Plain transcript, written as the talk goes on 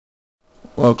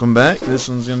Welcome back. This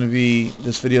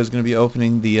video is gonna be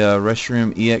opening the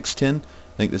Reshiram EX tin.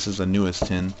 I think this is the newest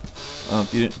tin.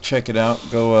 If you didn't check it out,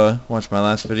 go watch my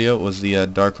last video. It was the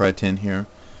Darkrai tin here.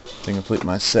 I can complete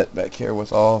my set back here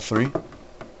with all three,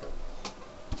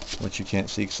 which you can't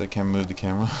see because I can't move the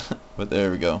camera. But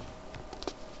there we go.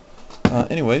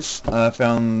 Anyways, I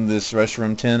found this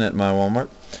Reshiram tin at my Walmart.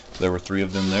 There were three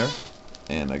of them there,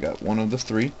 and I got one of the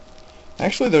three.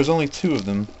 Actually, there's only two of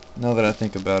them, now that I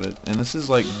think about it. And this is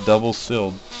like double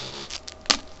sealed.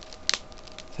 I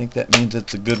think that means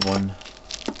it's a good one.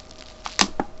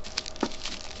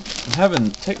 I'm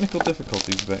having technical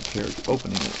difficulties back here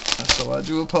opening it, so I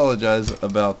do apologize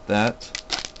about that.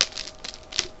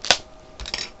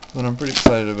 But I'm pretty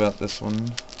excited about this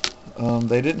one.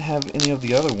 They didn't have any of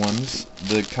the other ones,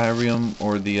 the Kyrium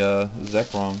or the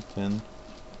Zekrom tin.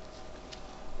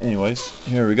 Anyways,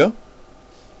 here we go.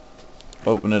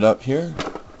 Open it up here.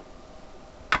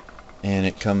 And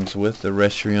it comes with the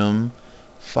Reshiram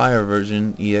Fire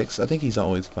version EX. I think he's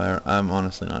always Fire. I'm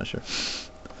honestly not sure.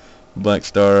 Black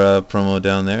Star promo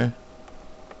down there.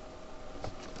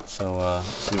 So let's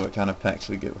see what kind of packs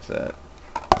we get with that.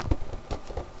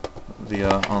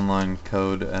 The online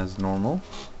code as normal.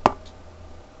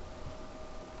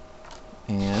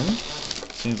 And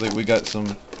seems like we got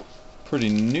some pretty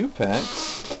new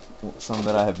packs. Some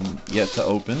that I haven't yet to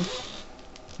open.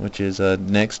 Which is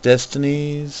Next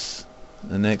Destinies,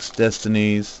 the Next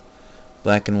Destinies,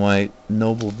 Black and White,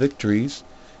 Noble Victories,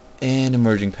 and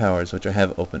Emerging Powers, which I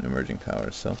have opened Emerging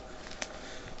Powers. So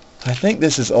I think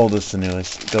this is oldest to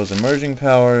newest. It goes Emerging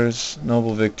Powers,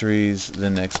 Noble Victories,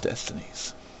 then Next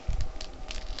Destinies.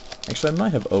 Actually, I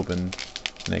might have opened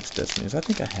Next Destinies. I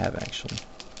think I have, actually.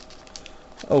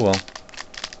 Oh well.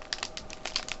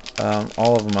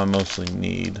 All of them I mostly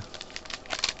need.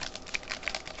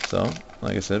 So,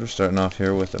 like I said, we're starting off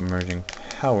here with Emerging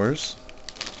Powers.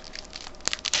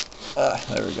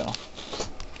 There we go.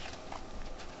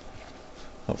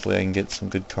 Hopefully I can get some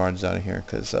good cards out of here,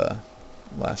 because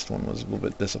last one was a little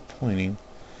bit disappointing.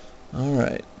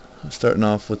 Alright, starting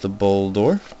off with the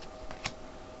Boldor,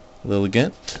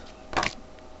 Lilligant,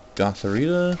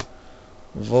 Gothorita,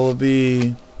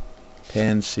 Volibee,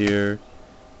 Panseer,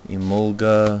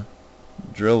 Emolga,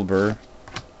 Drillbur,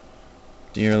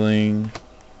 Deerling,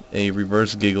 a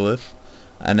reverse Gigalith.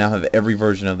 I now have every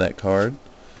version of that card.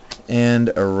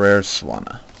 And a rare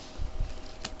Swanna.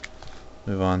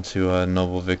 Move on to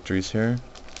Noble Victories here.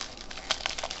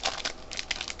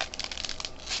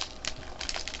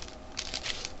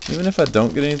 Even if I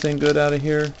don't get anything good out of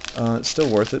here, it's still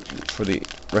worth it for the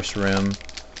Reshiram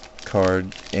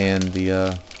card and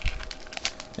the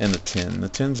tin. The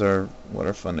tins are what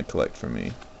are fun to collect for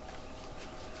me.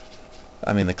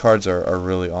 I mean, the cards are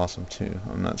really awesome too.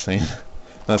 I'm not saying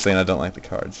I don't like the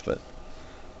cards, but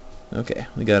okay.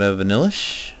 We got a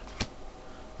Vanillish,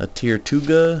 a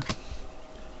Tirtuga,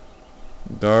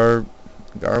 Garbodor,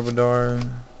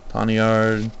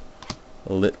 Poniard,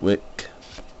 Litwick,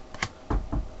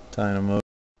 Dynamo.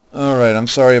 Alright, I'm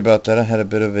sorry about that. I had a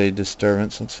bit of a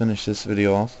disturbance. Let's finish this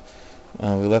video off.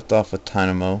 We left off with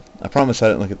Dynamo. I promise I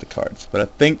didn't look at the cards, but I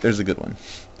think there's a good one.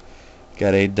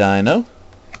 Got a Dino,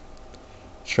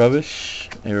 Trubbish,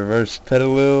 a reverse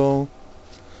Petalil,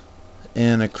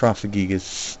 and a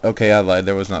Crofaggigus. Okay, I lied.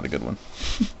 There was not a good one.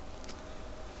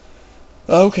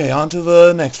 Okay, on to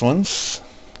the next ones.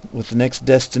 With the Next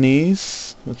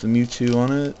Destinies, with the Mewtwo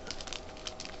on it.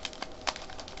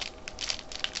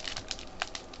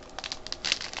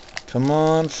 Come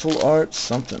on, full art,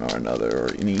 something or another, or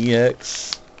an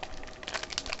EX.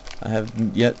 I have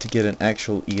yet to get an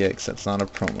actual EX that's not a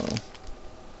promo,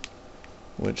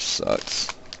 which sucks.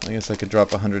 I guess I could drop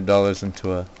 $100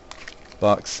 into a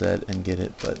box set and get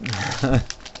it, but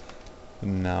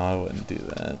no, I wouldn't do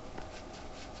that.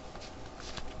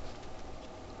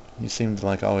 You seem to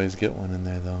like always get one in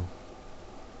there though.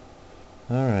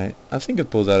 Alright, I think it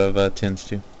pulls out of tins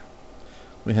too.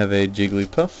 We have a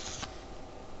Jigglypuff,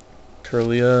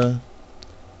 Curlia,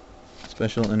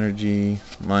 Special Energy,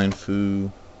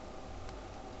 Mindfu,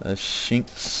 a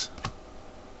Shinx,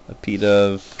 a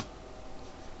Pidove,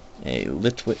 a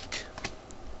Litwick,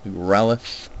 a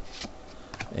Growlithe,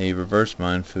 a reverse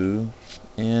Mindfu,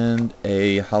 and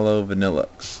a Hollow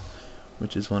Vanillux,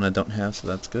 which is one I don't have, so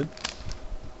that's good.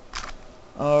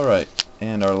 Alright,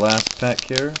 and our last pack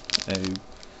here, a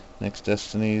Next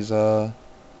Destinies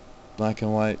Black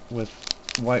and White with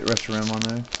white Reshiram on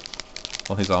there.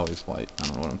 Well, he's always white. I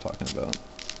don't know what I'm talking about.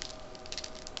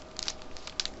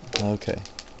 Okay.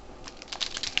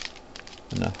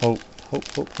 And I hope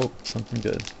something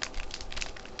good.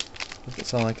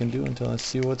 That's all I can do until I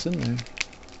see what's in there.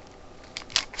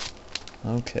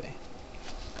 Okay.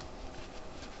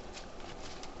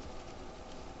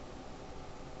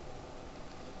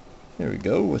 There we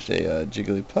go, with a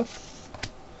Jigglypuff,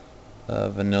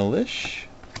 Vanillish,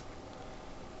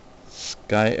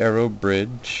 Sky Arrow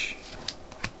Bridge,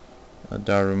 a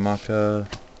Darumaka,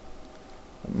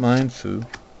 a Mindfu,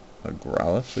 a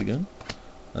Growlithe again,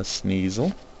 a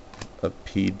Sneasel, a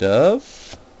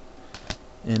P-Dove,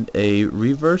 and a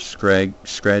Reverse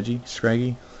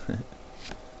Scraggy,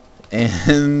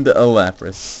 and a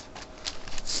Lapras.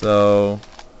 So,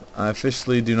 I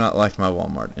officially do not like my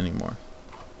Walmart anymore.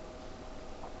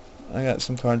 I got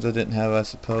some cards I didn't have, I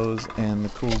suppose, and the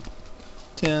cool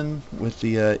tin with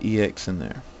the EX in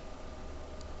there.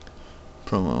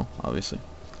 Promo, obviously.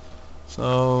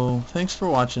 So, thanks for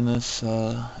watching this.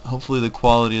 Hopefully the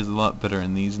quality is a lot better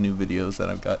in these new videos that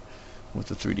I've got with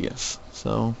the 3DS.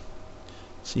 So,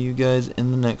 see you guys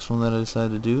in the next one that I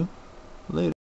decide to do. Later.